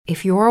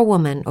If you're a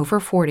woman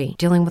over 40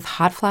 dealing with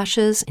hot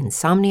flashes,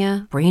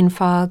 insomnia, brain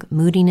fog,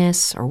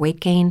 moodiness, or weight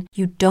gain,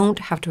 you don't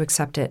have to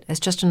accept it as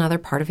just another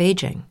part of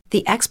aging.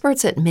 The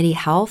experts at MIDI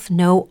Health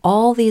know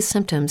all these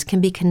symptoms can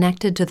be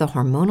connected to the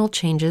hormonal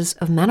changes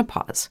of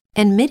menopause.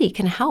 And MIDI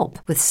can help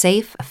with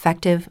safe,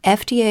 effective,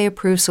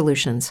 FDA-approved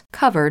solutions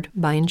covered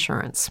by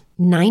insurance.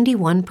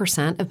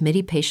 91% of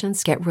MIDI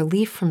patients get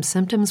relief from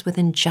symptoms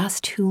within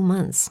just 2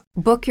 months.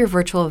 Book your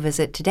virtual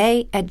visit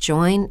today at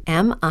joinmidi.com.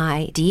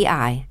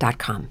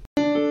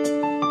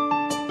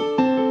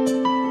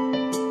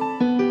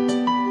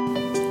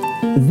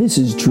 This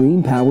is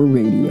Dream Power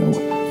Radio,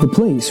 the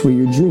place where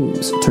your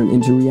dreams turn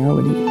into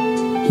reality.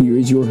 Here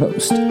is your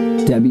host,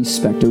 Debbie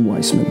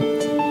Spector-Weissman.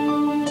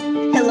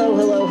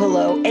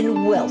 Hello,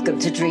 and welcome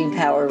to Dream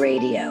Power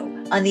Radio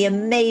on the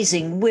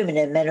amazing Women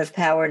and Men of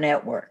Power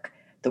Network,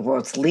 the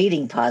world's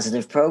leading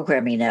positive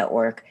programming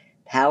network,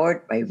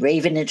 powered by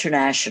Raven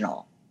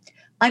International.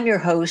 I'm your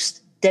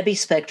host, Debbie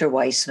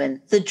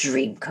Spector-Weissman, the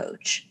Dream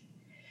Coach.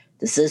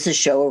 This is a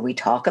show where we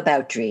talk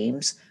about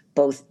dreams,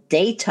 both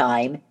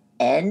daytime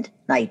and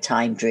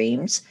nighttime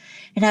dreams,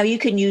 and how you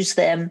can use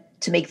them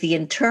to make the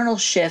internal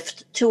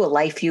shift to a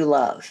life you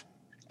love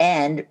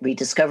and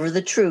rediscover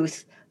the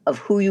truth of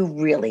who you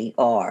really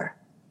are.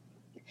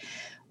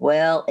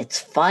 Well, it's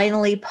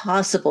finally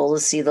possible to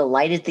see the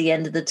light at the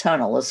end of the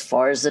tunnel as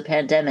far as the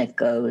pandemic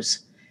goes.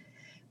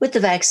 With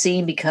the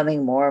vaccine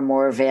becoming more and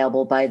more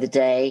available by the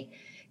day,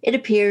 it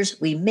appears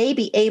we may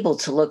be able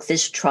to look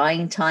this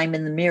trying time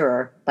in the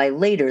mirror by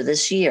later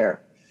this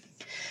year.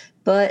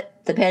 But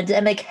the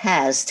pandemic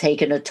has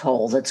taken a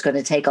toll that's going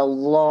to take a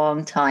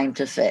long time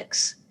to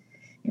fix.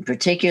 In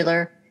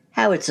particular,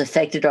 how it's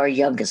affected our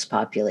youngest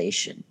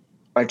population,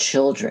 our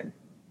children.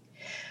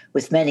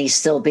 With many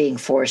still being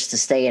forced to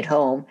stay at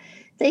home,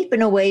 they've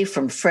been away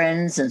from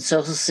friends and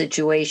social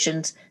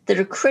situations that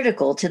are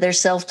critical to their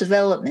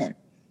self-development.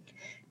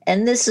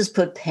 And this has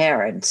put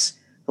parents,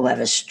 who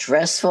have a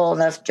stressful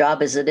enough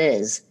job as it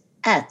is,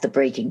 at the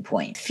breaking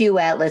point. Few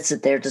outlets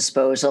at their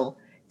disposal,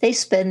 they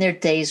spend their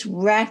days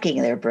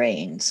racking their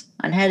brains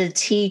on how to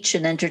teach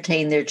and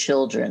entertain their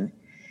children.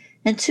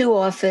 And too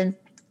often,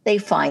 they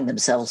find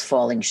themselves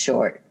falling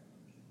short.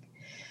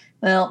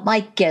 Well,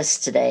 my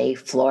guest today,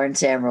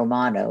 Florence Ann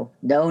Romano,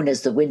 known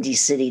as the Windy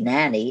City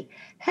Nanny,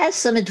 has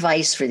some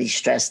advice for these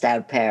stressed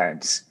out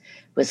parents,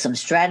 with some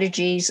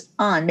strategies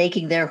on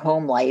making their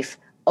home life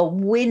a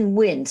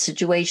win-win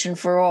situation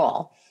for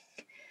all.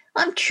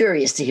 I'm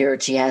curious to hear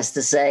what she has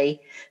to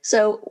say.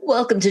 So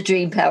welcome to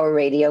Dream Power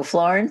Radio,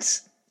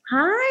 Florence.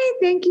 Hi,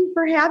 thank you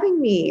for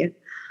having me.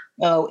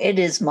 Oh, it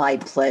is my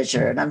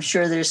pleasure. And I'm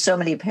sure there's so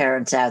many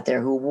parents out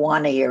there who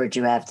want to hear what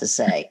you have to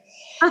say.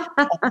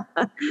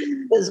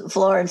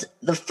 Florence,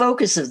 the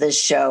focus of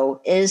this show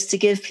is to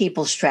give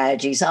people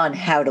strategies on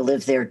how to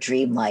live their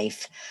dream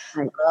life.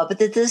 Right. But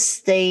at this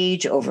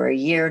stage, over a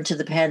year into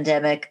the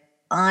pandemic,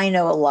 I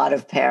know a lot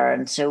of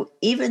parents who,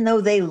 even though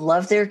they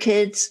love their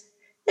kids,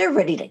 they're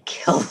ready to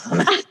kill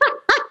them.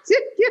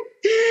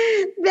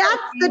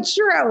 That's the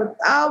truth.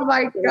 Oh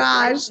my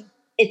gosh.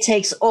 It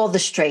takes all the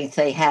strength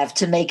they have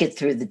to make it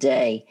through the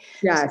day.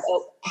 Yes.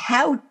 So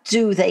how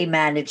do they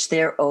manage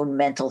their own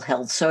mental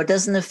health so it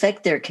doesn't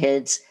affect their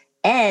kids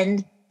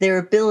and their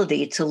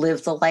ability to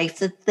live the life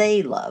that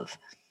they love?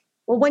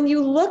 Well, when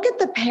you look at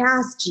the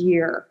past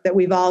year that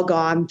we've all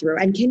gone through,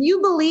 and can you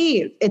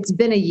believe it's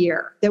been a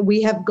year that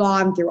we have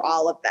gone through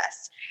all of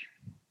this?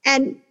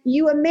 And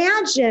you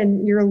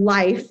imagine your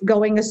life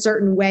going a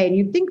certain way, and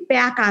you think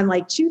back on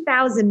like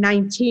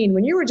 2019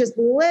 when you were just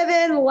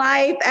living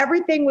life,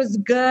 everything was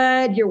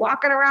good, you're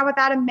walking around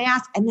without a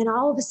mask, and then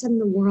all of a sudden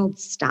the world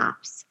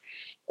stops.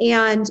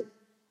 And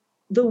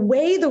the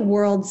way the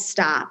world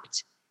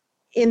stopped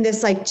in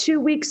this like 2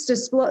 weeks to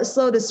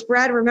slow the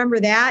spread, remember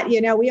that?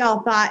 We all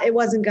thought it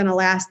wasn't going to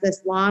last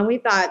this long. We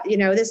thought,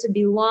 this would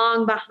be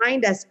long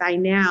behind us by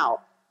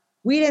now.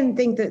 We didn't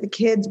think that the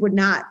kids would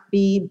not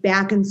be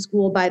back in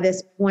school by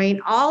this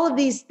point. All of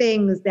these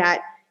things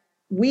that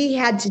we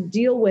had to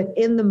deal with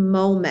in the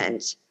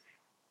moment,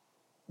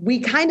 we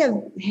kind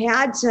of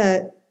had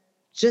to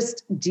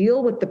just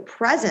deal with the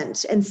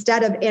present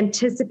instead of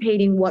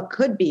anticipating what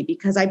could be.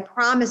 Because I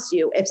promise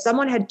you, if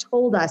someone had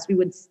told us we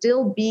would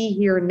still be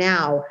here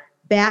now,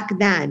 back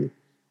then,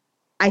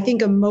 I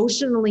think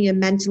emotionally and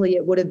mentally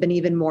it would have been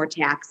even more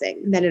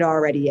taxing than it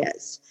already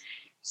is.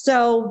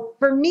 So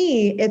for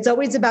me, it's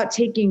always about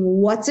taking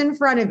what's in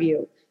front of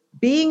you,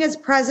 being as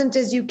present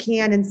as you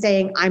can and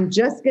saying, I'm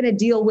just going to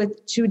deal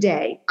with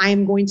today.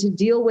 I'm going to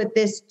deal with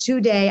this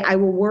today. I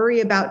will worry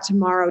about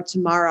tomorrow.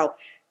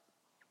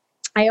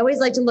 I always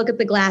like to look at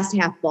the glass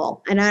half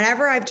full. And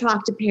whenever I've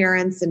talked to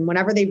parents and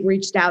whenever they've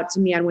reached out to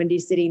me on Windy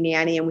City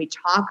Nanny and we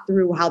talk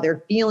through how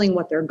they're feeling,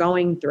 what they're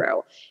going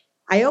through,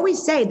 I always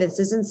say this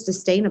isn't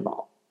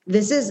sustainable.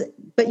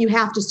 But you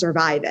have to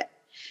survive it.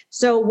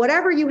 So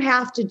whatever you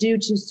have to do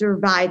to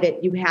survive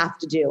it, you have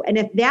to do. And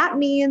if that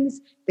means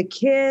the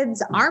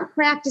kids aren't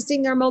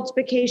practicing their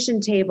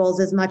multiplication tables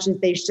as much as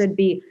they should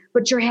be,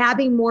 but you're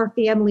having more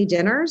family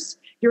dinners,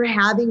 You're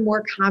having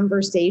more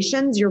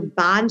conversations. You're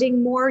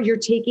bonding more. You're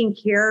taking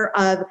care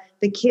of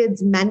the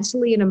kids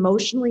mentally and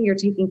emotionally. You're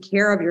taking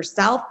care of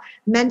yourself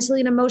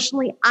mentally and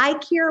emotionally. I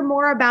care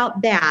more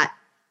about that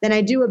than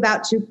I do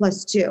about 2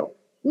 + 2.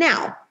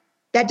 Now,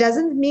 that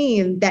doesn't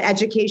mean that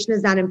education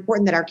is not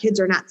important, that our kids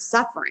are not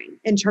suffering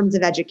in terms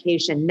of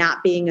education,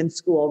 not being in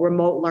school,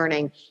 remote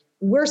learning.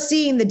 We're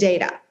seeing the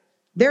data.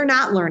 They're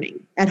not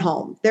learning at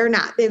home. They're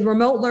not. The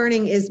remote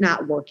learning is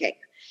not working.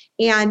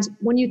 And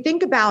when you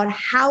think about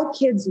how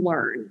kids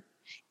learn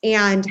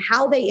and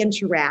how they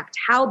interact,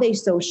 how they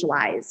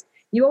socialize,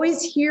 you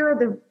always hear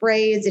the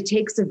phrase, it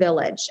takes a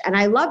village. And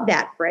I love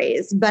that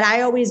phrase, but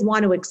I always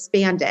want to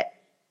expand it.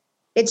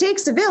 It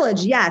takes a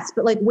village, yes,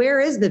 but like,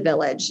 where is the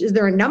village? Is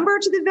there a number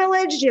to the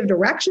village? Do you have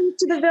directions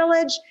to the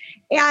village?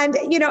 And,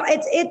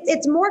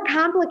 it's more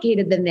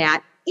complicated than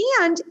that.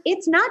 And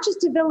it's not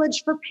just a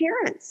village for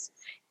parents.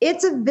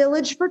 It's a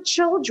village for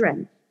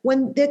children.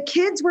 When the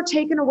kids were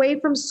taken away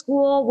from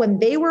school, when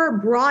they were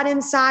brought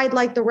inside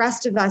like the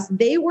rest of us,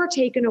 they were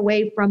taken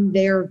away from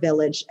their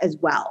village as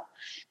well.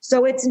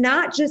 So it's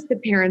not just the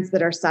parents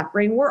that are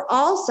suffering. We're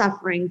all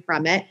suffering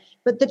from it.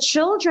 But the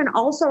children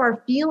also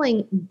are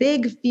feeling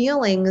big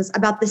feelings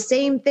about the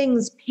same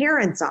things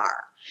parents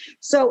are.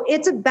 So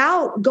it's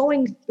about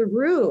going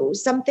through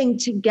something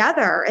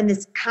together in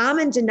this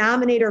common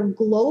denominator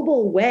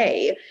global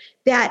way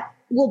that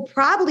will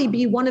probably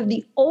be one of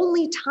the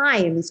only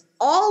times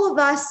all of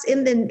us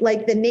in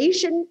the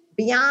nation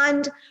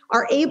beyond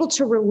are able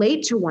to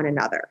relate to one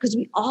another, because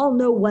we all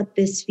know what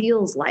this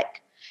feels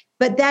like.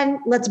 But then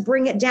let's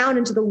bring it down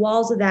into the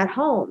walls of that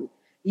home.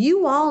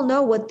 You all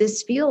know what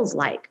this feels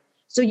like.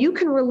 So you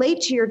can relate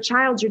to your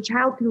child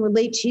can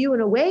relate to you in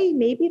a way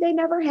maybe they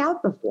never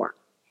have before.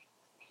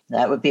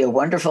 That would be a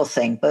wonderful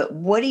thing. But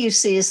what do you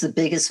see as the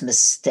biggest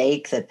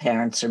mistake that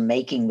parents are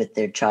making with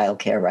their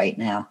childcare right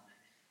now?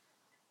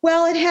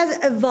 Well, it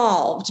has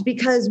evolved,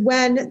 because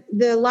when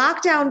the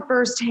lockdown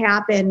first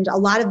happened, a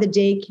lot of the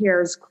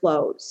daycares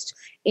closed.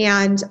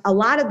 And a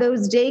lot of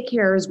those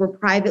daycares were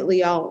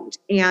privately owned.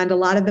 And a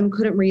lot of them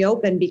couldn't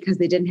reopen because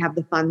they didn't have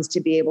the funds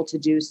to be able to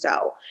do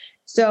so.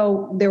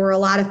 So there were a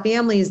lot of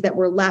families that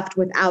were left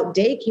without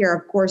daycare,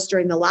 of course,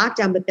 during the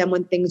lockdown. But then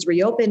when things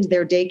reopened,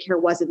 their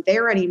daycare wasn't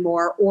there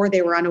anymore, or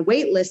they were on a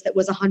wait list that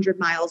was 100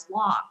 miles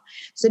long.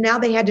 So now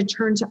they had to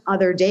turn to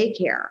other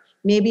daycare.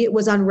 Maybe it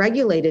was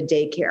unregulated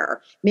daycare.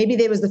 Maybe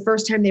it was the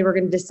first time they were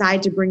going to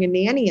decide to bring a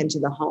nanny into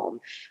the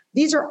home.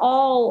 These are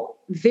all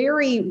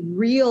very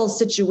real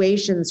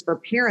situations for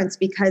parents,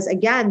 because,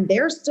 again,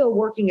 they're still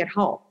working at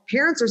home.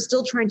 Parents are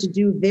still trying to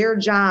do their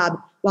job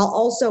while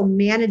also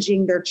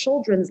managing their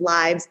children's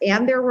lives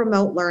and their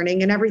remote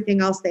learning and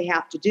everything else they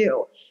have to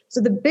do. So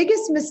the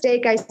biggest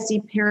mistake I see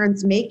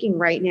parents making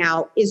right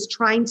now is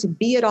trying to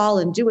be it all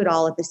and do it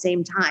all at the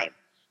same time,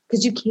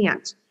 because you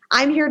can't.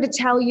 I'm here to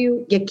tell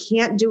you, you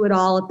can't do it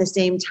all at the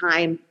same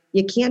time.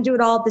 You can't do it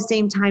all at the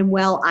same time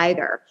well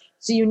either.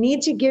 So you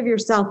need to give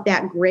yourself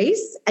that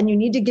grace, and you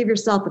need to give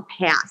yourself a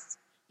pass.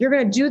 You're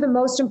going to do the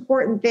most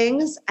important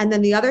things, and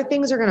then the other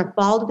things are going to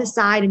fall to the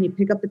side, and you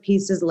pick up the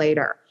pieces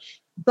later.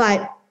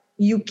 But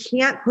you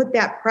can't put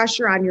that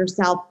pressure on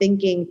yourself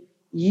thinking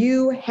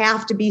you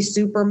have to be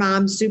super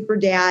mom, super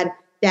dad,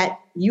 that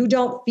you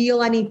don't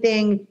feel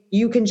anything,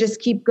 you can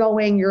just keep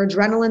going, your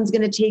adrenaline's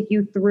going to take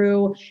you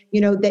through,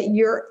 that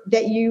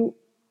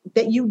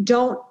you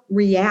don't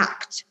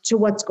react to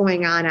what's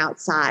going on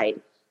outside.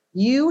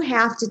 You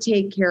have to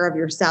take care of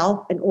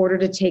yourself in order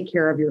to take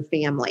care of your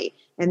family.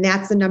 And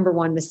that's the number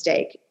one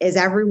mistake, is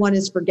everyone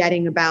is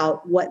forgetting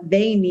about what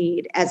they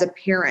need as a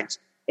parent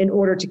in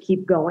order to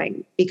keep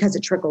going, because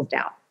it trickles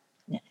down.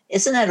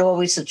 Isn't that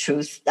always the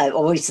truth?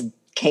 Always the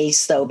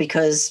case, though,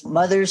 because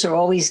mothers are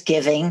always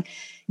giving,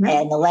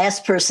 and the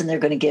last person they're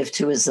going to give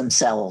to is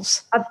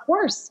themselves. Of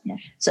course. Yeah.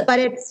 But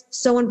it's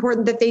so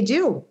important that they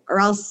do, or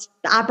else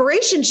the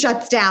operation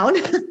shuts down.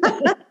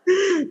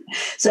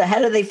 So how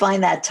do they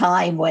find that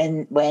time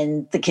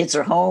when the kids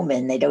are home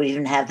and they don't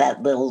even have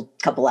that little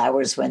couple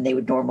hours when they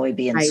would normally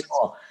be in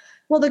school?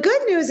 Well, the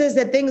good news is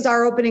that things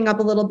are opening up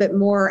a little bit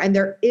more, and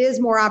there is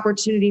more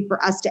opportunity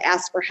for us to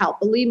ask for help.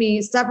 Believe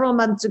me, several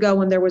months ago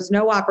when there was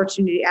no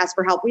opportunity to ask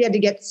for help, we had to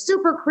get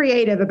super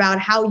creative about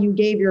how you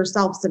gave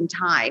yourself some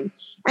time.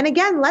 And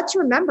again, let's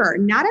remember,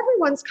 not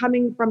everyone's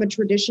coming from a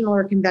traditional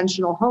or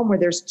conventional home where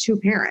there's two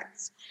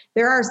parents.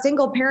 There are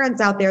single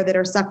parents out there that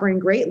are suffering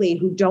greatly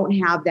who don't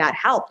have that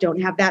help, don't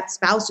have that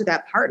spouse or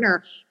that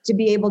partner to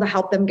be able to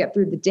help them get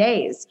through the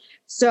days.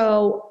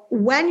 So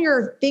when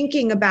you're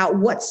thinking about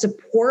what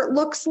support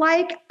looks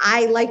like,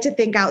 I like to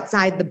think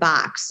outside the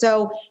box.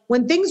 So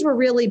when things were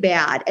really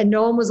bad and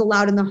no one was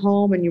allowed in the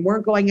home and you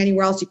weren't going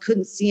anywhere else, you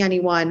couldn't see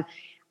anyone,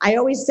 I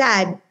always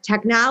said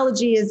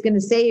technology is going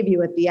to save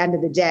you at the end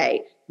of the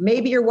day.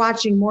 Maybe you're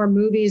watching more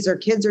movies or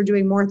kids are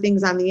doing more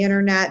things on the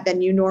internet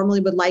than you normally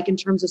would like in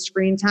terms of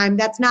screen time.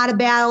 That's not a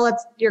battle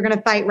you're going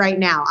to fight right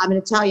now. I'm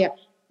going to tell you,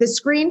 the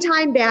screen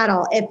time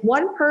battle, if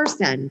one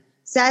person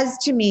says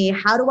to me,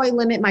 how do I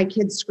limit my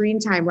kids' screen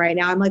time right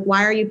now? I'm like,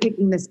 why are you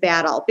picking this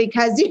battle?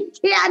 Because you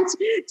can't.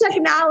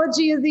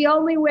 Technology is the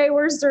only way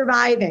we're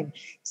surviving.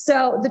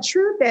 So the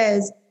truth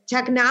is,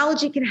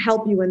 technology can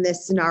help you in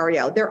this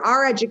scenario. There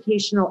are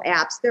educational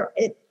apps,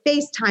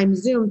 FaceTime,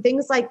 Zoom,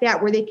 things like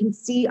that, where they can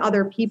see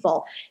other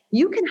people.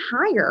 You can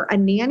hire a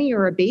nanny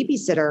or a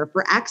babysitter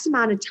for X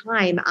amount of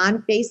time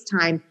on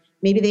FaceTime.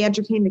 Maybe they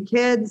entertain the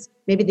kids,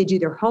 maybe they do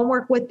their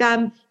homework with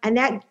them, and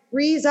that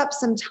frees up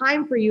some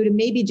time for you to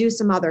maybe do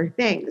some other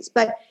things.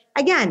 But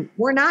again,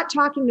 we're not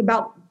talking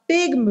about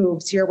big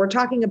moves here. We're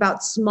talking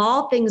about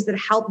small things that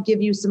help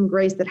give you some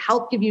grace, that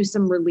help give you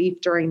some relief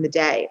during the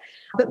day.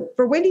 But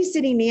for Windy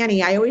City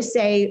Nanny, I always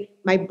say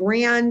my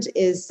brand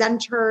is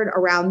centered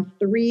around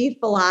 3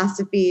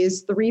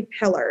 philosophies, 3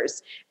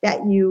 pillars: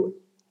 that you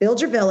build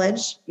your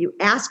village, you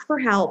ask for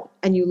help,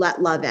 and you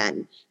let love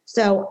in.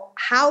 So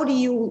how do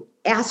you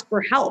ask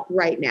for help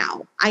right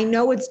now? I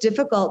know it's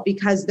difficult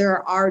because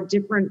there are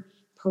different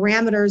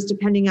parameters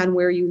depending on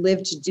where you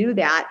live to do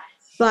that,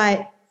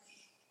 but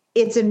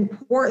it's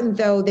important,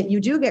 though, that you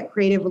do get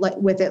creative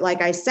with it.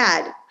 Like I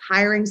said,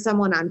 hiring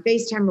someone on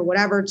FaceTime or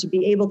whatever to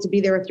be able to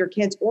be there with your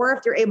kids, or if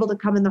you're able to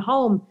come in the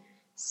home,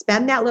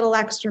 spend that little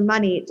extra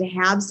money to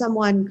have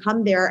someone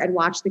come there and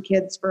watch the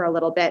kids for a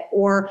little bit.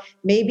 Or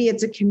maybe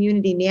it's a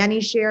community nanny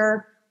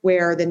share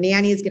where the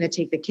nanny is going to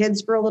take the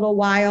kids for a little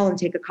while and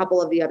take a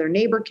couple of the other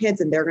neighbor kids,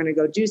 and they're going to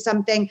go do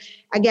something.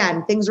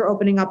 Again, things are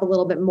opening up a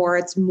little bit more.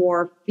 It's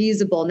more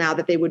feasible now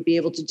that they would be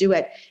able to do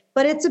it.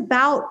 But it's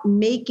about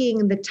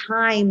making the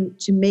time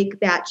to make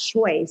that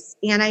choice.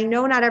 And I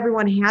know not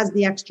everyone has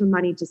the extra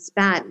money to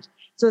spend.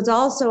 So it's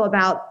also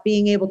about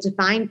being able to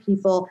find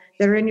people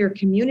that are in your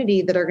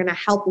community that are going to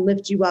help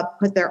lift you up,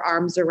 put their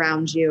arms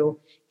around you,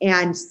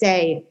 and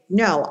say,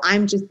 no,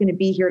 I'm just going to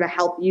be here to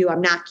help you.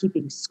 I'm not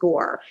keeping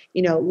score.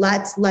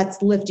 Let's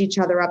lift each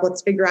other up.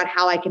 Let's figure out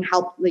how I can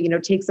help,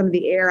 take some of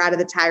the air out of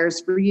the tires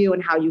for you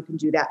and how you can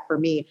do that for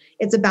me.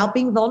 It's about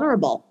being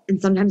vulnerable.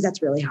 And sometimes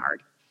that's really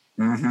hard.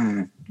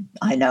 Mm-hmm.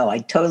 I know. I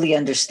totally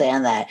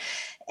understand that.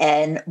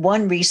 And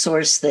one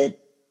resource that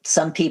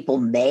some people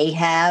may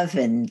have,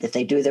 and if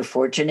they do, they're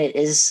fortunate,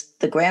 is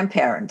the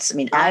grandparents. I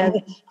mean,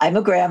 I'm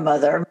a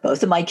grandmother.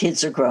 Both of my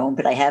kids are grown,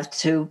 but I have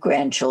 2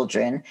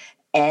 grandchildren.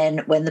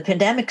 And when the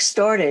pandemic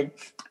started,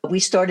 we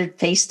started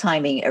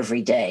FaceTiming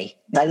every day.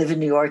 I live in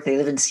New York, they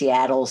live in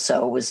Seattle,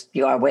 so it was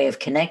our way of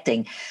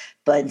connecting.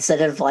 But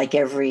instead of like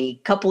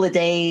every couple of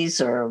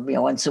days or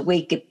once a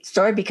week, it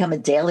started to become a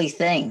daily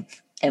thing.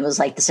 And it was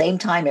like the same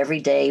time every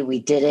day we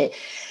did it.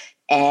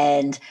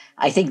 And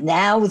I think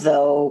now,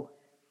 though,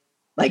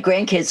 my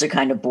grandkids are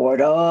kind of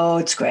bored. Oh,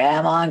 it's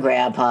grandma and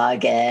grandpa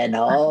again.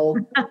 Oh,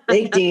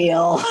 big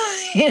deal,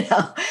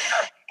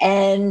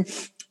 And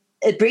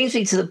it brings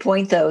me to the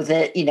point, though,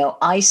 that,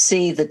 I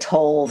see the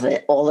toll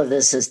that all of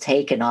this has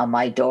taken on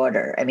my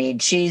daughter. I mean,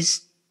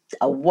 she's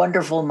a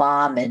wonderful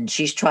mom and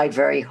she's tried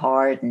very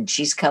hard and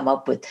she's come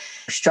up with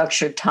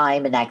structured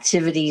time and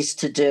activities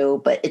to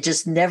do, but it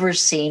just never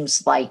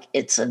seems like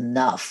it's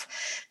enough.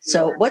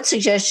 So what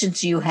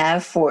suggestions do you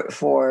have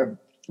for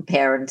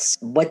parents,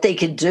 what they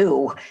can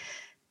do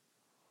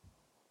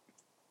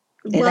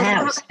in the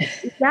house?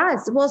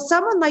 Yes. Well,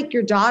 someone like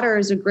your daughter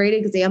is a great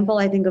example,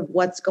 I think, of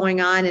what's going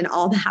on in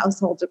all the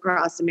households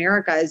across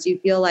America. Is you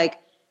feel like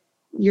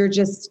you're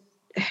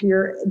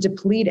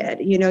depleted.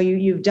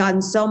 You've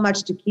done so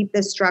much to keep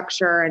this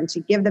structure and to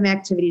give them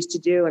activities to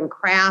do and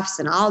crafts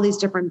and all these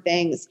different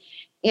things.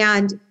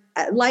 And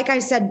like I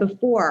said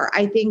before,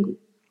 I think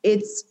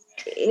it's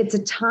a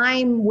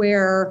time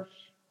where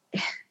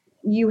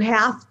you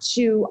have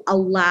to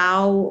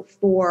allow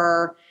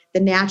for the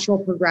natural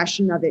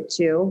progression of it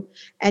too.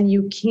 And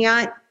you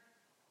can't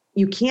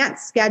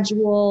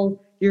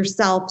schedule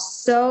yourself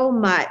so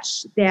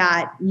much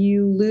that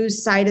you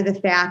lose sight of the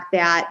fact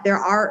that there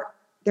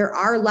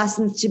are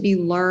lessons to be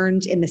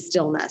learned in the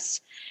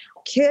stillness.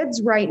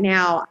 Kids right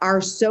now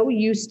are so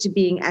used to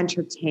being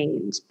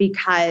entertained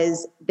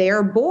because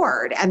they're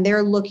bored and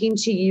they're looking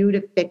to you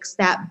to fix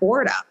that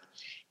boredom.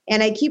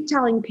 And I keep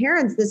telling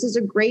parents, this is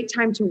a great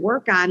time to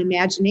work on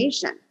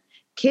imagination.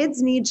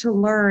 Kids need to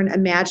learn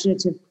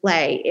imaginative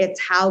play.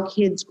 It's how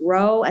kids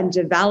grow and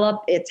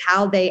develop. It's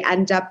how they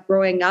end up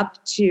growing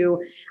up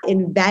to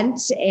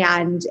invent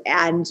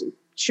and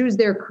choose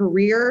their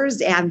careers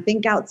and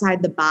think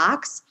outside the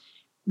box.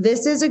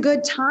 This is a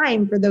good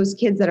time for those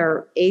kids that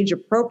are age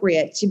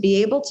appropriate to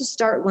be able to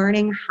start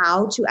learning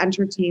how to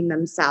entertain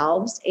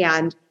themselves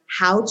and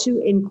how to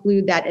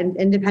include that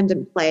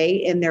independent play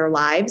in their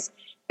lives.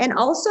 And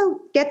also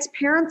gets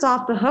parents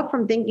off the hook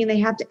from thinking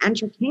they have to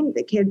entertain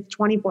the kids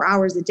 24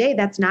 hours a day.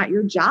 That's not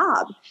your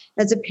job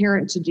as a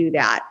parent to do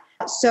that.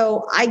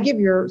 So I give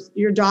your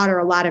daughter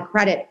a lot of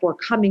credit for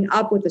coming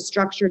up with a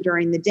structure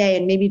during the day,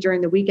 and maybe during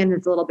the weekend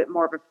it's a little bit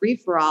more of a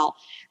free-for-all.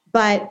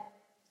 But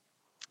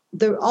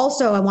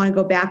also, I want to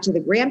go back to the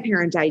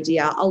grandparent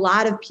idea. A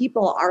lot of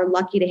people are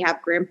lucky to have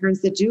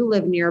grandparents that do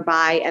live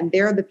nearby, and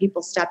they're the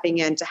people stepping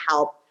in to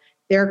help.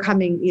 They're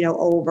coming,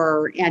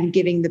 over and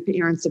giving the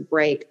parents a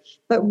break.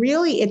 But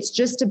really, it's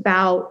just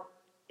about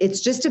It's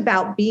just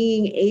about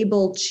being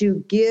able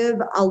to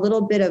give a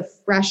little bit of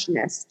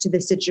freshness to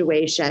the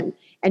situation.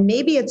 And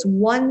maybe it's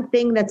one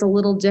thing that's a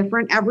little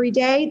different every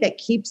day that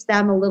keeps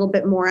them a little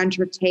bit more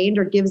entertained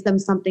or gives them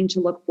something to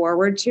look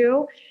forward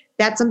to.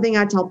 That's something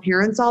I tell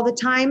parents all the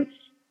time.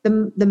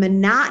 The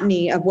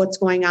monotony of what's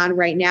going on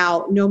right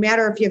now, no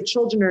matter if you have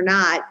children or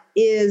not,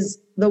 is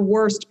the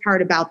worst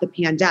part about the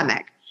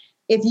pandemic.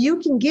 If you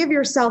can give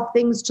yourself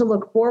things to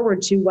look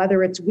forward to,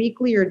 whether it's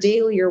weekly or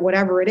daily or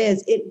whatever it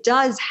is, it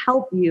does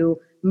help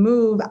you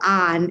move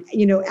on,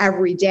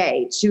 every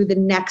day to the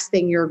next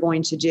thing you're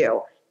going to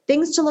do.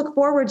 Things to look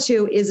forward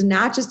to is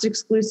not just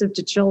exclusive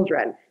to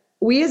children.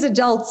 We as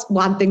adults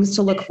want things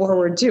to look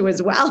forward to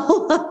as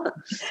well.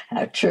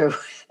 How true.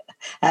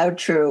 How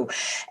true.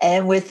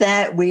 And with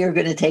that, we are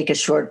going to take a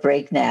short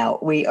break now.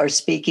 We are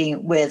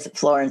speaking with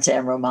Florence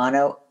Ann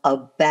Romano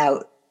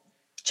about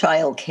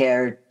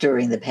childcare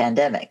during the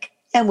pandemic.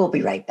 And we'll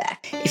be right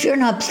back. If you're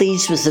not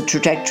pleased with the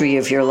trajectory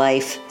of your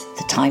life,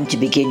 the time to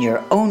begin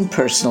your own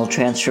personal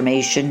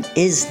transformation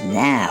is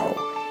now,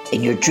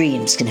 and your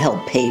dreams can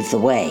help pave the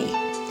way.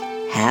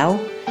 How?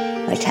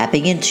 By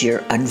tapping into your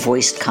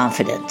unvoiced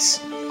confidence.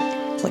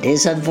 What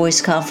is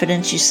unvoiced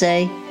confidence, you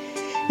say?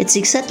 It's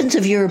the acceptance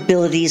of your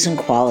abilities and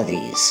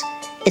qualities.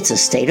 It's a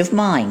state of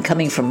mind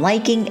coming from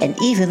liking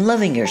and even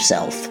loving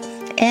yourself,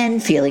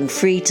 and feeling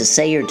free to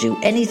say or do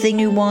anything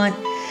you want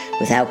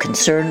without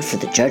concern for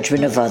the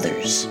judgment of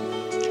others.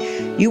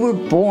 You were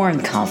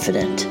born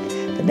confident,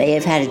 but may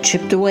have had it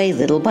chipped away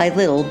little by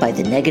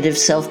the negative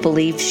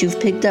self-beliefs you've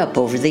picked up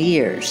over the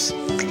years.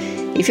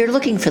 If you're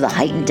looking for the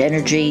heightened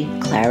energy,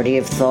 clarity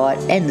of thought,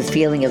 and the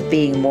feeling of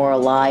being more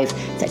alive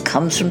that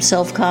comes from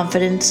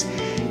self-confidence,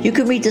 you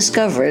can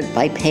rediscover it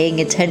by paying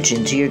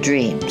attention to your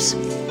dreams.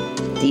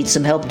 Need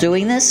some help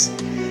doing this?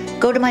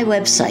 Go to my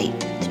website,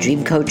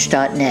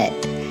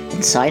 thedreamcoach.net,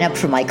 and sign up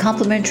for my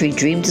complimentary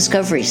dream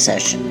discovery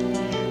session.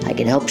 I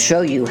can help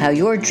show you how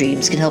your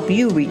dreams can help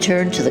you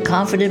return to the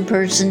confident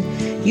person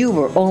you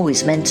were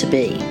always meant to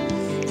be.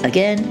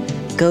 Again,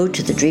 go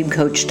to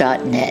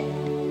thedreamcoach.net.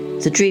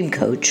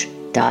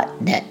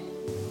 thedreamcoach.net.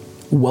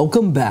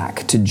 Welcome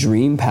back to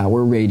Dream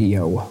Power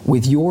Radio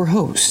with your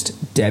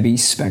host, Debbie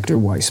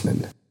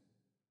Spector-Weissman.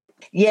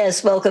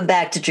 Yes, welcome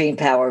back to Dream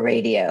Power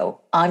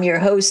Radio. I'm your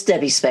host,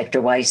 Debbie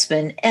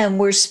Spector-Weissman, and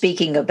we're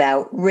speaking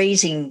about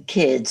raising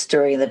kids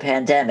during the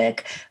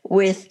pandemic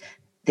with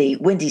the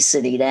Windy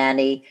City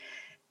nanny,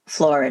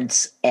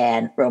 Florence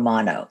Ann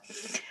Romano.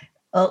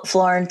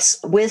 Florence,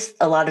 with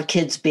a lot of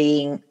kids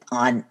being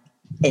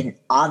in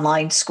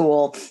online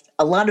school,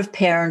 a lot of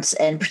parents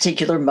and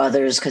particular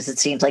mothers, because it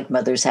seems like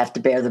mothers have to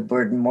bear the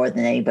burden more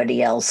than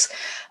anybody else,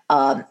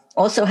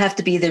 also have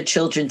to be their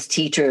children's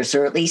teachers,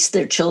 or at least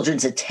their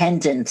children's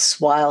attendants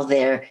while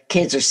their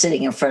kids are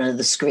sitting in front of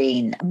the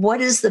screen.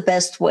 What is the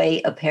best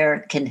way a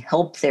parent can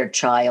help their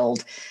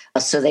child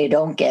so they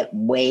don't get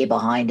way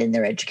behind in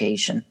their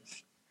education?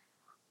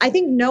 I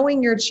think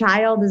knowing your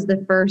child is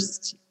the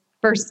first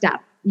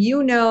step.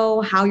 You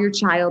know how your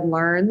child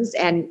learns,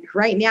 and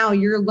right now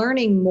you're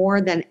learning more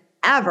than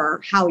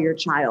ever how your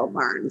child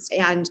learns.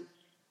 And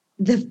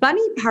the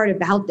funny part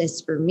about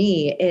this for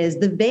me is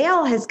the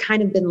veil has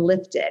kind of been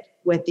lifted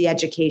with the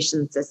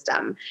education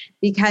system,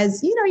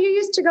 because, you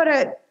used to go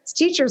to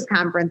teachers'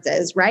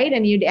 conferences, right?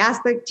 And you'd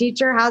ask the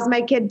teacher, how's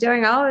my kid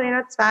doing? Oh,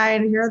 that's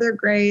fine. Here are their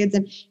grades.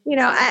 And,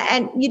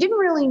 and you didn't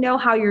really know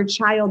how your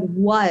child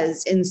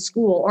was in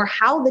school or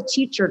how the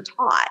teacher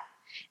taught.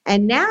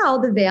 And now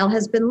the veil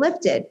has been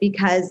lifted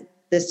because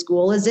the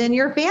school is in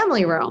your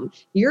family room.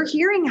 You're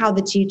hearing how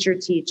the teacher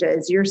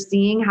teaches. You're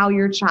seeing how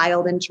your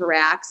child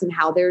interacts and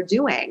how they're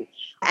doing.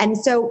 And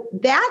so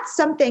that's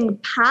something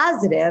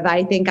positive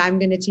I think I'm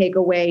going to take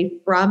away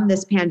from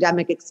this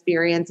pandemic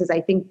experience, is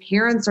I think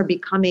parents are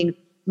becoming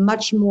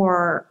much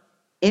more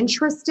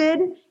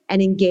interested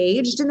and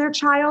engaged in their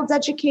child's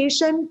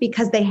education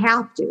because they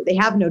have to. They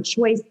have no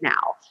choice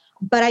now.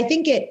 But I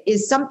think it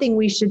is something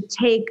we should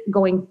take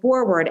going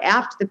forward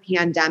after the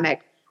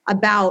pandemic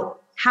about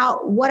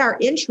what our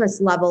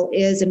interest level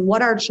is and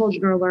what our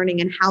children are learning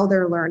and how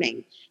they're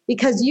learning.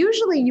 Because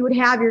usually you would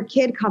have your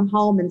kid come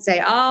home and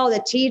say, oh,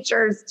 the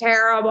teacher's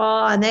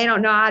terrible and they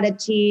don't know how to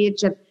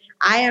teach. And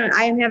I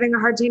am having a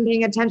hard time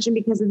paying attention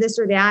because of this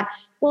or that.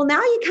 Well,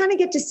 now you kind of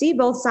get to see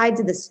both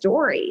sides of the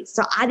story.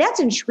 So that's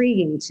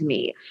intriguing to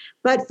me.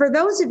 But for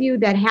those of you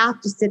that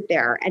have to sit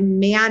there and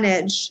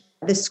manage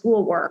the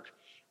schoolwork,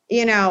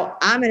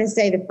 I'm going to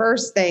say the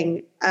first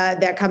thing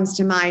that comes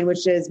to mind,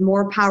 which is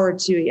more power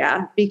to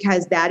you,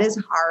 because that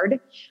is hard.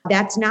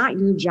 That's not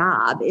your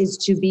job, is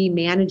to be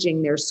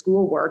managing their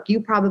schoolwork. You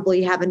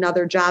probably have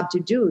another job to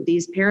do.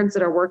 These parents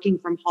that are working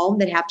from home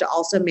that have to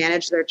also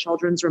manage their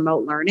children's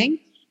remote learning,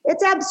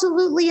 it's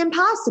absolutely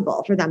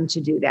impossible for them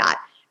to do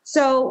that.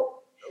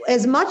 So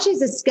as much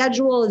as a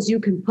schedule as you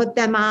can put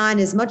them on,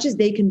 as much as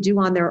they can do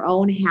on their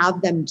own,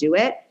 have them do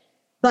it.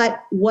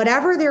 But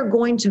whatever they're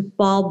going to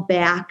fall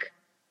back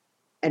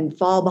and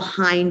fall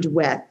behind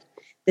with,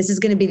 this is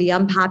going to be the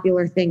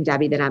unpopular thing,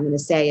 Debbie, that I'm going to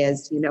say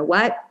is, you know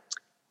what?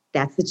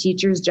 That's the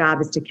teacher's job,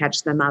 is to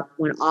catch them up.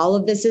 When all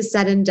of this is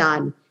said and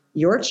done,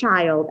 your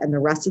child and the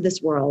rest of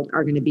this world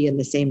are going to be in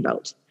the same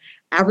boat.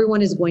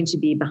 Everyone is going to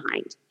be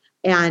behind.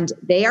 And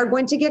they are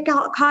going to get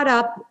caught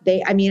up.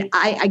 I'm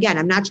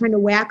not trying to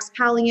wax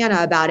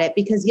Pollyanna about it,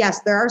 because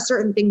yes, there are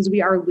certain things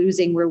we are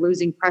losing. We're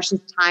losing precious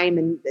time.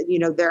 And,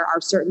 there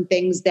are certain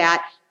things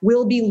that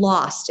will be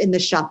lost in the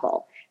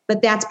shuffle.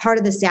 But that's part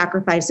of the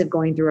sacrifice of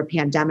going through a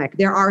pandemic.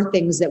 There are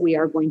things that we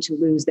are going to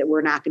lose that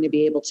we're not going to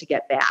be able to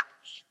get back.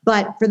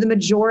 But for the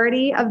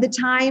majority of the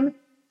time,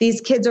 these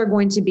kids are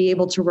going to be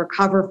able to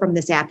recover from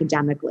this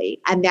academically.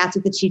 And that's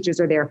what the teachers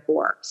are there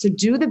for. So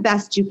do the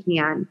best you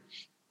can.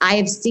 I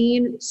have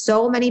seen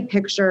so many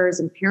pictures,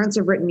 and parents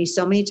have written me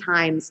so many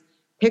times,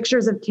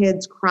 pictures of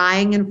kids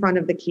crying in front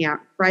of the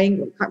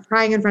crying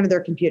in front of their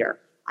computer.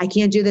 I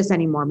can't do this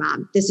anymore,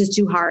 Mom. This is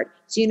too hard.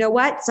 So you know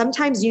what?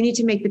 Sometimes you need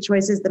to make the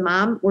choices. The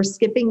mom, we're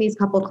skipping these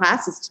couple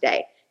classes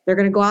today. They're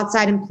going to go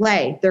outside and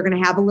play. They're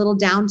going to have a little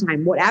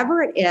downtime.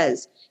 Whatever it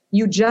is,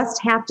 you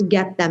just have to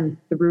get them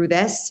through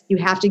this. You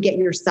have to get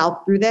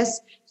yourself through this.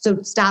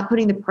 So stop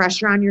putting the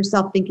pressure on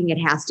yourself thinking it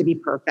has to be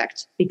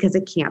perfect, because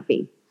it can't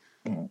be.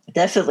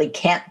 Definitely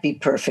can't be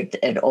perfect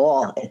at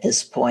all at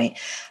this point.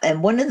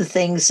 And one of the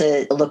things,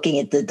 looking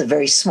at the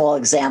very small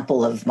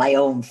example of my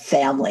own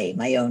family,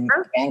 my own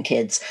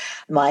grandkids,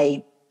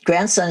 my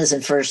grandson is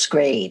in first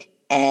grade,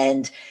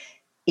 and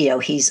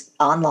he's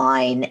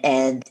online,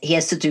 and he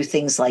has to do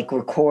things like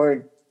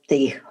record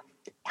the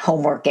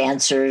homework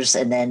answers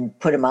and then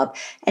put them up.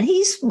 And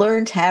he's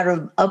learned how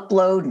to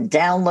upload and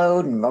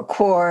download and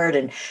record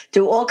and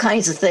do all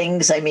kinds of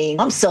things. I mean,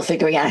 I'm still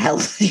figuring out how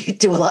to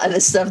do a lot of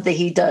the stuff that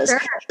he does. Sure.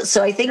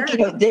 So I think,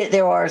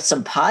 there are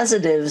some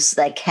positives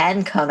that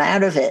can come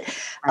out of it.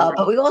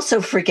 But we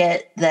also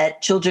forget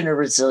that children are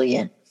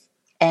resilient.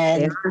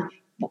 And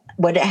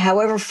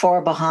however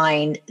far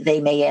behind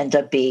they may end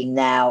up being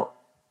now,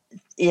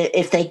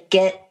 if they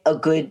get a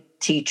good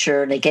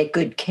teacher and they get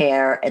good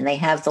care and they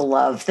have the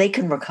love, they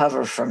can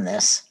recover from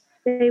this.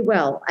 They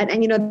will.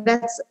 And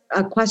that's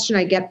a question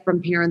I get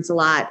from parents a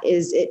lot.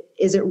 Is it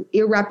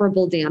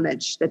irreparable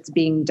damage that's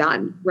being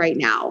done right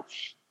now?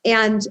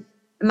 And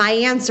my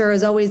answer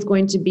is always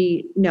going to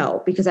be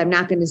no, because I'm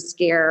not going to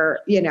scare,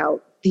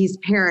 these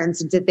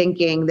parents into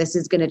thinking this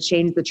is going to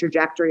change the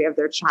trajectory of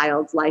their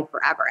child's life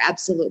forever.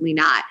 Absolutely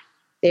not.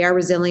 They are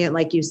resilient.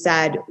 Like you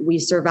said, we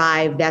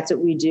survive. That's what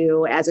we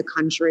do as a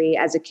country,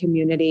 as a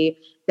community.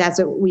 That's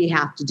what we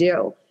have to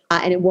do.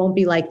 And it won't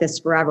be like this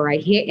forever. I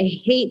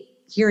hate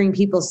hearing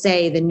people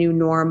say the new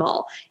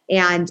normal.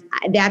 And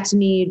that to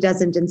me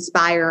doesn't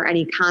inspire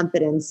any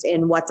confidence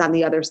in what's on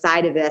the other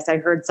side of this. I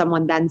heard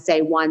someone then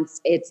say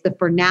once, it's the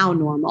for now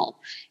normal.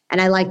 And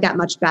I like that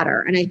much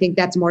better. And I think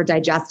that's more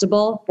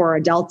digestible for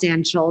adults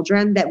and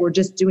children, that we're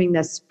just doing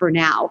this for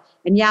now.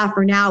 And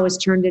for now is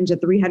turned into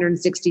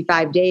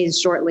 365 days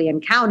shortly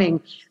and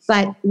counting.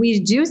 But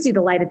we do see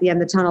the light at the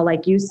end of the tunnel,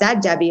 like you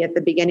said, Debbie, at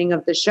the beginning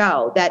of the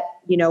show, that,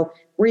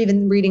 we're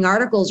even reading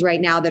articles right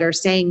now that are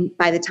saying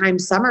by the time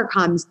summer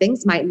comes,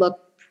 things might look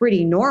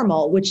pretty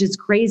normal, which is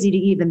crazy to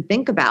even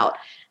think about.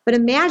 But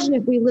imagine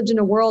if we lived in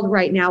a world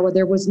right now where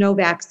there was no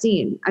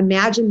vaccine.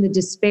 Imagine the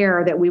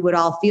despair that we would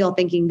all feel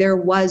thinking there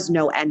was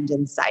no end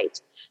in sight.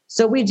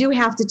 So we do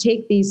have to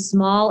take these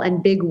small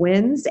and big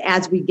wins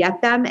as we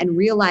get them and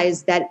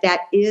realize that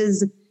that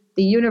is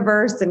the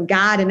universe and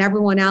God and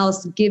everyone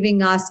else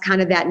giving us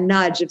kind of that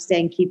nudge of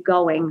saying, keep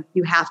going.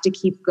 You have to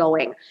keep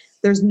going.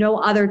 There's no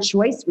other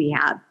choice we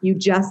have. You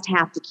just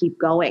have to keep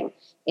going.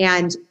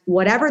 And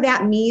whatever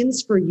that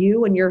means for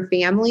you and your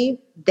family,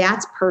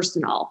 that's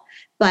personal.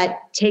 But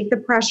take the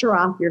pressure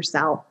off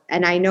yourself.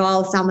 And I know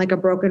I'll sound like a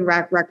broken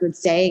record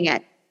saying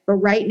it, but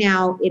right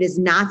now it is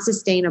not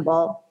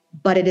sustainable,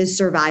 but it is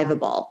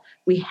survivable.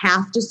 We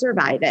have to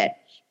survive it,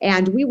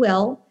 and we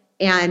will.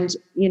 And,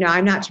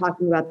 I'm not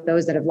talking about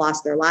those that have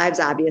lost their lives,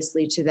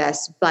 obviously, to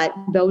this, but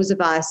those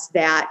of us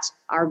that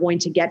are going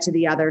to get to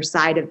the other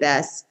side of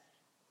this,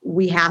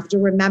 we have to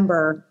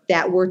remember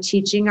that we're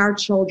teaching our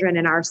children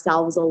and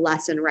ourselves a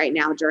lesson right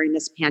now during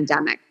this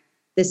pandemic.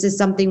 This is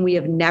something we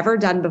have never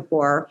done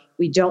before.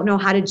 We don't know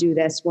how to do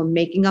this. We're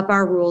making up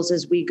our rules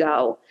as we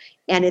go.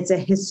 And it's a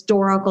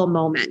historical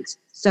moment.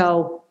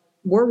 So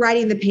we're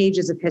writing the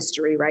pages of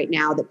history right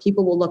now that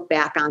people will look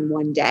back on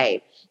one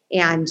day.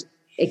 And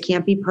it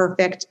can't be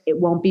perfect. It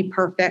won't be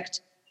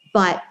perfect.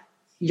 But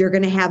you're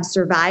going to have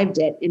survived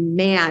it. And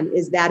man,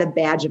 is that a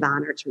badge of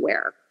honor to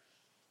wear.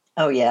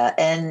 Oh, yeah.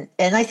 And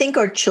I think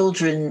our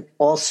children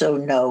also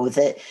know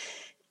that,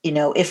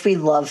 if we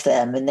love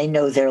them and they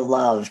know they're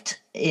loved,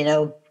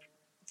 I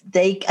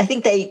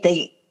think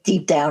they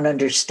deep down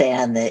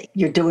understand that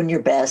you're doing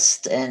your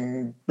best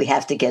and we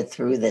have to get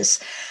through this.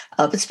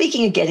 But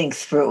speaking of getting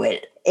through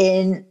it,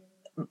 in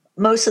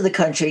most of the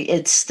country,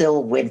 it's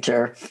still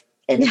winter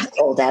and it's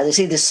cold out. There's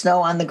either snow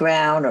on the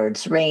ground or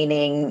it's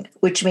raining,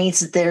 which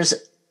means that there's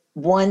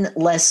one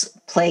less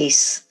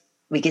place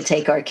we could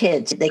take our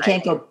kids. They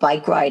can't go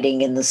bike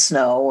riding in the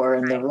snow or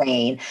in the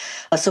rain.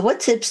 So what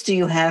tips do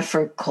you have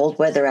for cold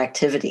weather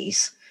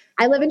activities?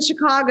 I live in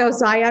Chicago,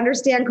 so I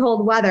understand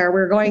cold weather.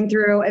 We're going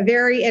through a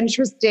very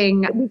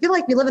interesting, we feel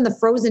like we live in the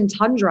frozen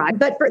tundra.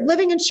 But for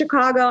living in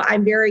Chicago,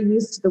 I'm very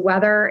used to the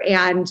weather,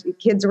 and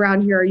kids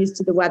around here are used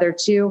to the weather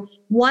too.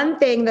 One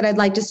thing that I'd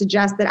like to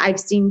suggest that I've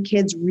seen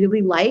kids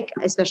really like,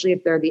 especially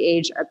if they're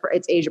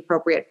it's age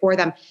appropriate for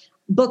them,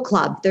 book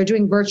club. They're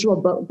doing virtual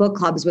book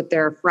clubs with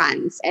their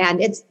friends,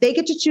 and they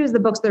get to choose the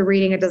books they're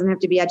reading. It doesn't have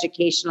to be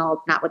educational.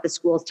 It's not what the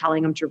school is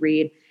telling them to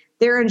read.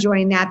 They're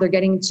enjoying that. They're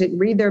getting to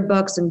read their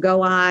books and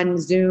go on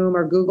Zoom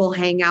or Google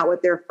Hangout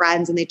with their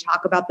friends, and they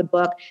talk about the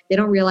book. They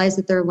don't realize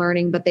that they're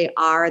learning, but they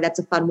are. That's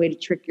a fun way to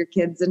trick your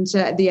kids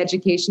into the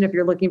education if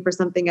you're looking for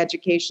something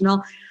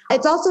educational.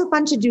 It's also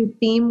fun to do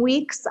theme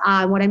weeks.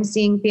 What I'm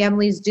seeing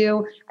families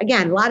do,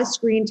 again, a lot of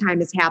screen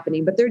time is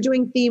happening, but they're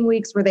doing theme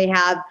weeks where they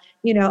have,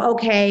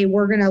 okay,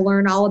 we're going to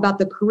learn all about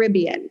the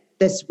Caribbean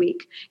this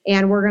week,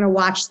 and we're going to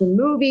watch some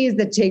movies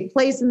that take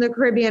place in the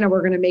Caribbean, and we're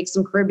going to make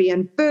some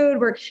Caribbean food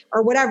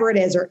or whatever it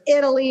is, or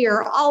Italy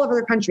or all over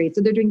the country. So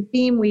they're doing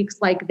theme weeks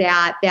like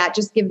that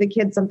just give the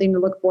kids something to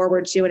look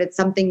forward to. And it's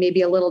something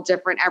maybe a little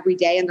different every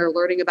day, and they're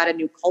learning about a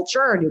new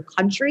culture or a new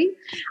country.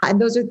 And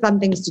those are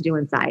fun things to do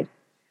inside.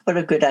 What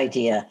a good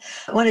idea.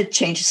 I want to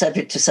change the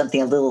subject to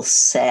something a little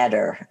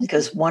sadder,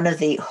 because one of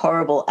the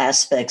horrible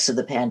aspects of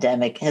the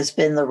pandemic has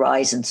been the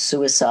rise in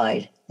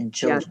suicide in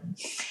children.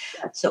 Yes.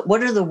 So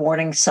what are the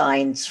warning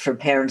signs for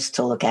parents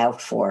to look out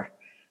for?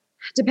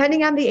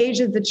 Depending on the age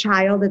of the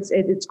child,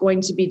 it's going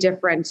to be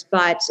different.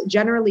 But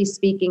generally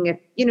speaking, if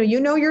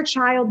you know your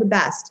child the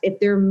best, if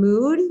their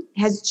mood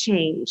has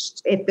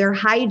changed, if their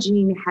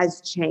hygiene has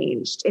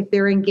changed, if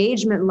their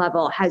engagement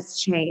level has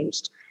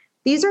changed,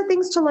 these are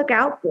things to look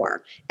out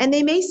for. And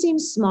they may seem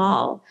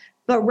small,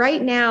 but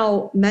right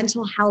now,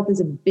 mental health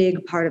is a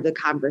big part of the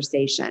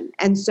conversation.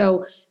 And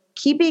so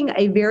keeping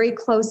a very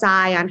close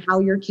eye on how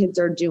your kids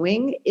are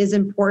doing is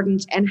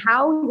important, and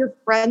how your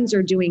friends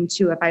are doing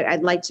too.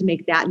 I'd like to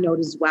make that note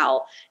as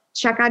well.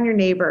 Check on your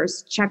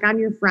neighbors, check on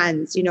your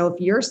friends. If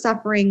you're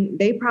suffering,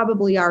 they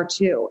probably are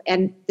too.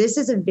 And this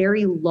is a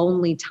very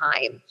lonely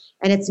time.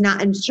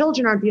 And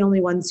children aren't the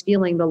only ones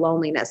feeling the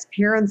loneliness.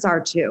 Parents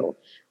are too.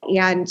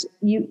 And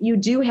you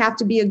do have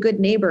to be a good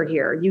neighbor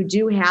here. You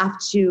do have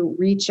to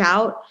reach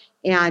out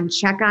and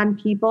check on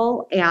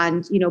people,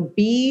 and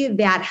be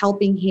that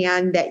helping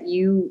hand that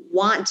you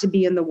want to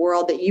be in the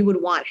world, that you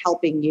would want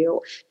helping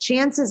you.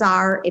 Chances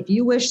are, if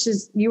you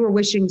were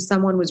wishing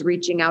someone was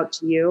reaching out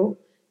to you,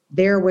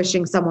 they're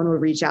wishing someone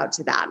would reach out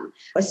to them.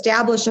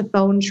 Establish a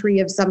phone tree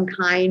of some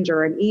kind,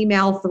 or an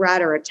email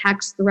thread or a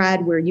text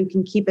thread where you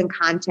can keep in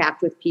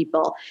contact with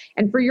people.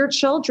 And for your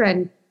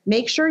children,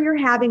 make sure you're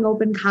having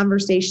open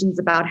conversations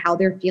about how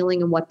they're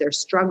feeling and what they're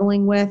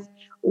struggling with,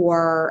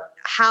 or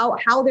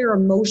how they're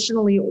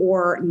emotionally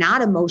or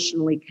not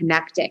emotionally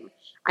connecting.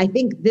 I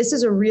think this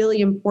is a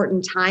really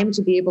important time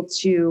to be able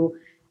to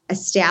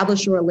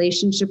establish a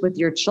relationship with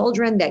your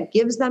children that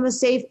gives them a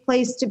safe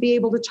place to be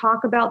able to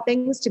talk about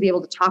things, to be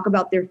able to talk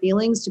about their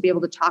feelings, to be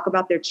able to talk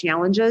about their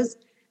challenges,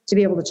 to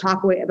be able to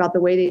talk about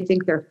the way they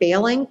think they're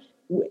failing.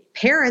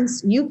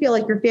 Parents, you feel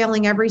like you're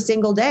failing every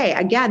single day.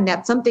 Again,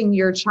 that's something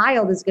your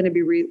child is going to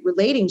be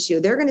relating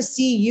to. They're going to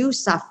see you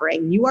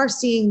suffering. You are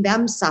seeing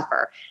them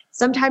suffer.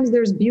 Sometimes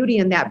there's beauty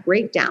in that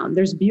breakdown.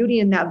 There's beauty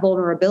in that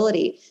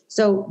vulnerability.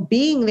 So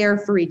being there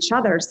for each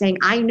other, saying,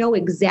 I know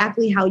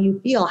exactly how you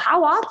feel.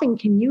 How often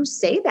can you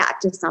say that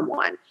to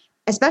someone,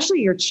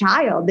 especially your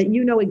child, that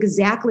you know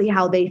exactly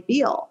how they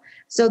feel?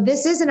 So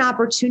this is an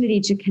opportunity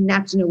to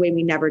connect in a way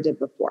we never did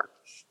before.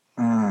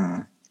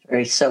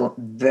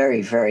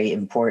 Very, very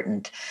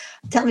important.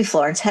 Tell me,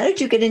 Florence, how did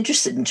you get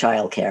interested in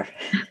childcare?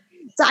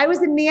 So I was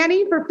a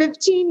nanny for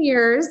 15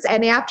 years.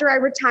 And after I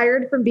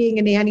retired from being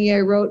a nanny, I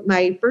wrote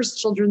my first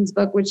children's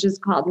book, which is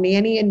called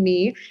Nanny and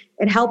Me.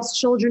 It helps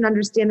children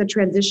understand the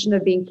transition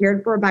of being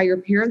cared for by your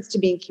parents to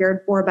being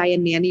cared for by a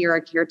nanny or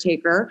a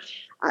caretaker.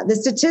 The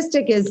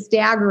statistic is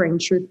staggering,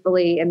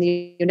 truthfully, in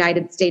the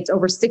United States.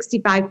 Over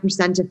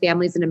 65% of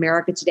families in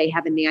America today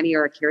have a nanny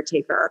or a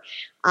caretaker.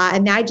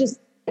 And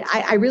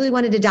I really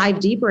wanted to dive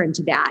deeper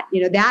into that.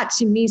 That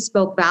to me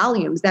spoke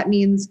volumes. That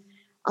means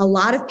a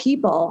lot of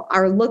people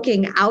are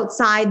looking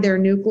outside their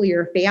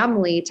nuclear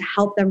family to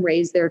help them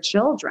raise their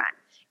children.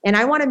 And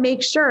I want to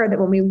make sure that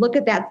when we look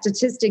at that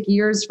statistic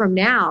years from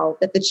now,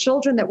 that the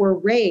children that were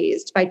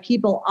raised by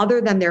people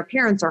other than their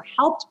parents, or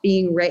helped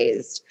being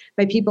raised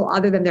by people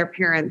other than their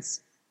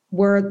parents,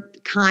 were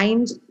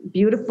kind,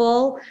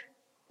 beautiful,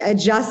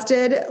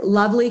 adjusted,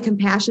 lovely,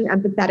 compassionate,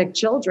 empathetic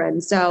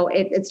children. So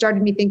it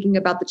started me thinking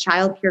about the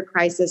childcare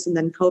crisis, and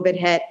then COVID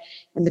hit,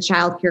 and the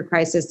childcare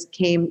crisis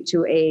came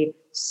to a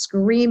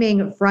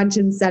screaming front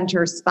and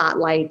center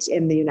spotlight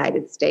in the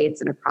United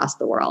States and across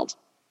the world.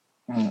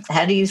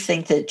 How do you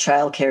think that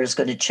childcare is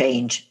going to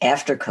change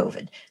after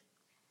COVID?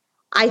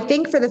 I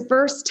think for the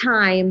first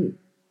time,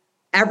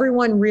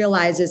 everyone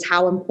realizes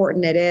how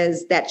important it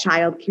is that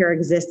childcare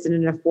exists in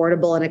an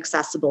affordable and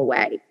accessible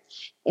way.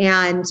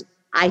 And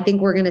I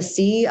think we're going to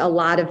see a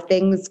lot of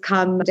things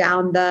come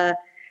down the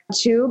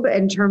tube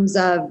in terms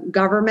of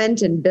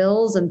government and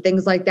bills and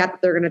things like that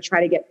they're going to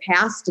try to get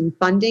passed and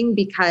funding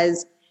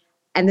because,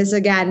 and this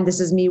again, this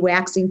is me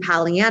waxing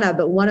Pollyanna,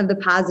 but one of the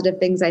positive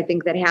things I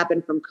think that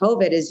happened from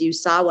COVID is you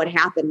saw what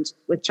happened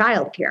with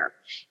childcare.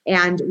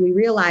 And we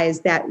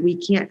realized that we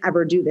can't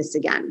ever do this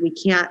again. We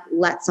can't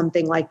let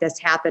something like this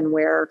happen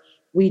where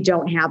we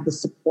don't have the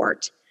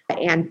support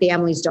and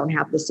families don't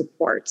have the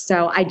support.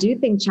 So I do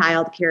think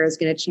childcare is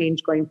going to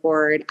change going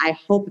forward. I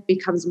hope it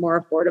becomes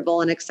more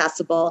affordable and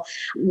accessible,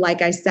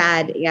 like I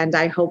said, and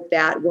I hope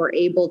that we're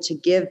able to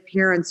give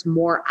parents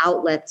more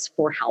outlets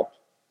for help.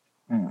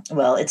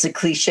 Well, it's a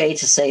cliche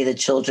to say that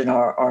children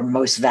are our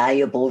most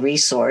valuable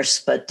resource,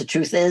 but the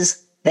truth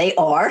is they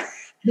are.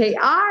 They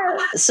are.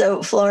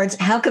 So, Florence,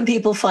 how can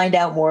people find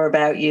out more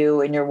about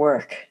you and your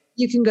work?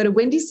 You can go to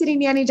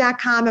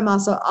windycitynanny.com. I'm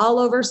also all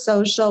over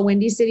social,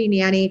 Windy City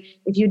Nanny.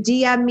 If you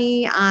DM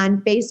me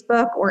on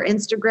Facebook or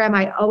Instagram,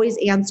 I always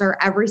answer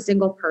every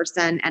single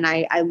person, and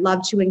I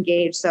love to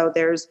engage. So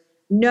there's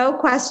no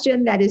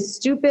question that is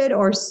stupid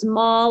or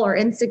small or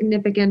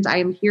insignificant. I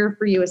am here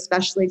for you,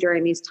 especially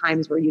during these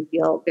times where you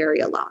feel very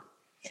alone.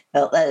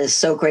 Well, that is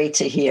so great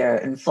to hear.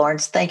 And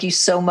Florence, thank you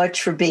so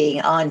much for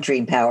being on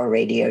Dream Power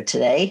Radio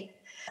today.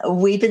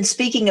 We've been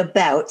speaking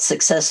about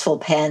successful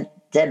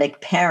pandemic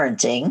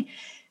parenting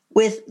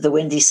with the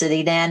Windy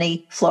City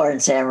Nanny,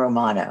 Florence Ann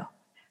Romano.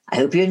 I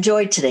hope you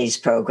enjoyed today's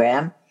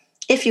program.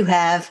 If you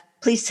have,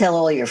 please tell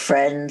all your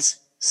friends,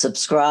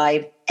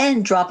 subscribe,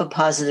 and drop a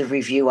positive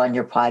review on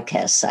your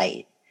podcast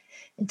site.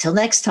 Until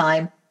next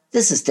time,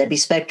 this is Debbie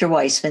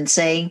Spector-Weissman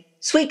saying,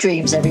 sweet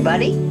dreams,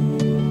 everybody.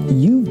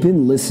 You've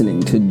been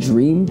listening to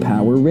Dream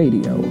Power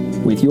Radio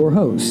with your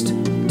host,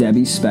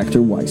 Debbie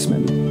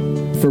Spector-Weissman.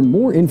 For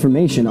more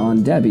information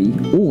on Debbie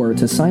or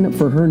to sign up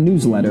for her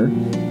newsletter,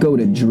 go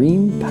to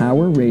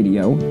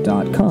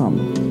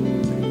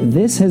dreampowerradio.com.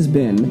 This has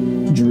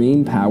been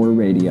Dream Power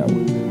Radio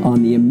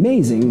on the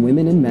amazing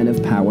Women and Men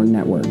of Power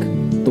Network,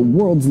 the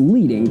world's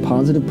leading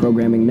positive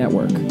programming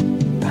network,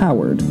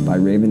 powered by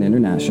Raven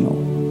International.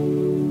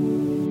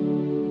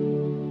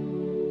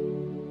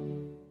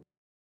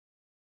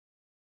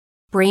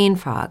 Brain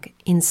fog,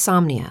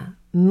 insomnia,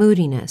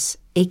 moodiness,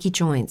 achy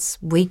joints,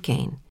 weight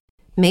gain.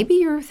 Maybe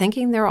you're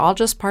thinking they're all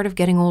just part of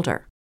getting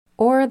older,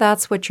 or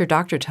that's what your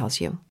doctor tells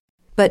you.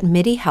 But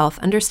MIDI Health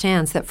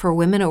understands that for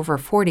women over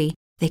 40,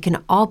 they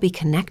can all be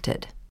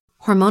connected.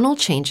 Hormonal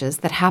changes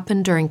that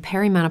happen during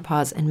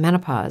perimenopause and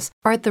menopause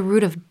are at the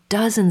root of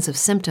dozens of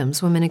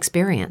symptoms women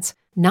experience,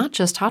 not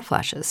just hot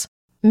flashes.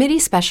 MIDI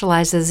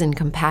specializes in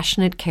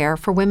compassionate care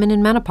for women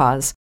in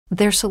menopause.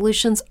 Their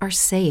solutions are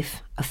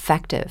safe,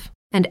 effective,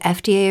 and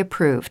FDA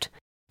approved.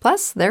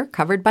 Plus, they're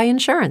covered by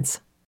insurance.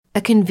 A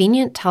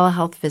convenient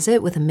telehealth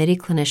visit with a MIDI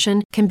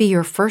clinician can be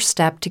your first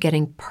step to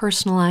getting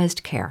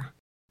personalized care.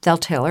 They'll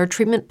tailor a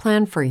treatment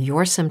plan for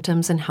your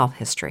symptoms and health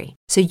history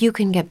so you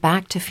can get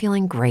back to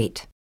feeling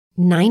great.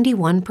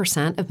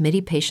 91% of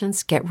MIDI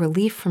patients get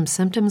relief from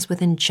symptoms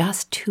within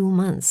just 2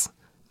 months.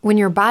 When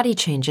your body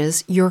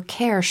changes, your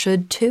care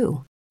should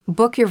too.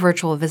 Book your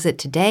virtual visit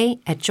today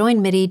at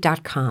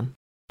joinmidi.com.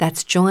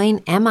 That's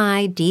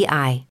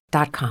joinmidi.com.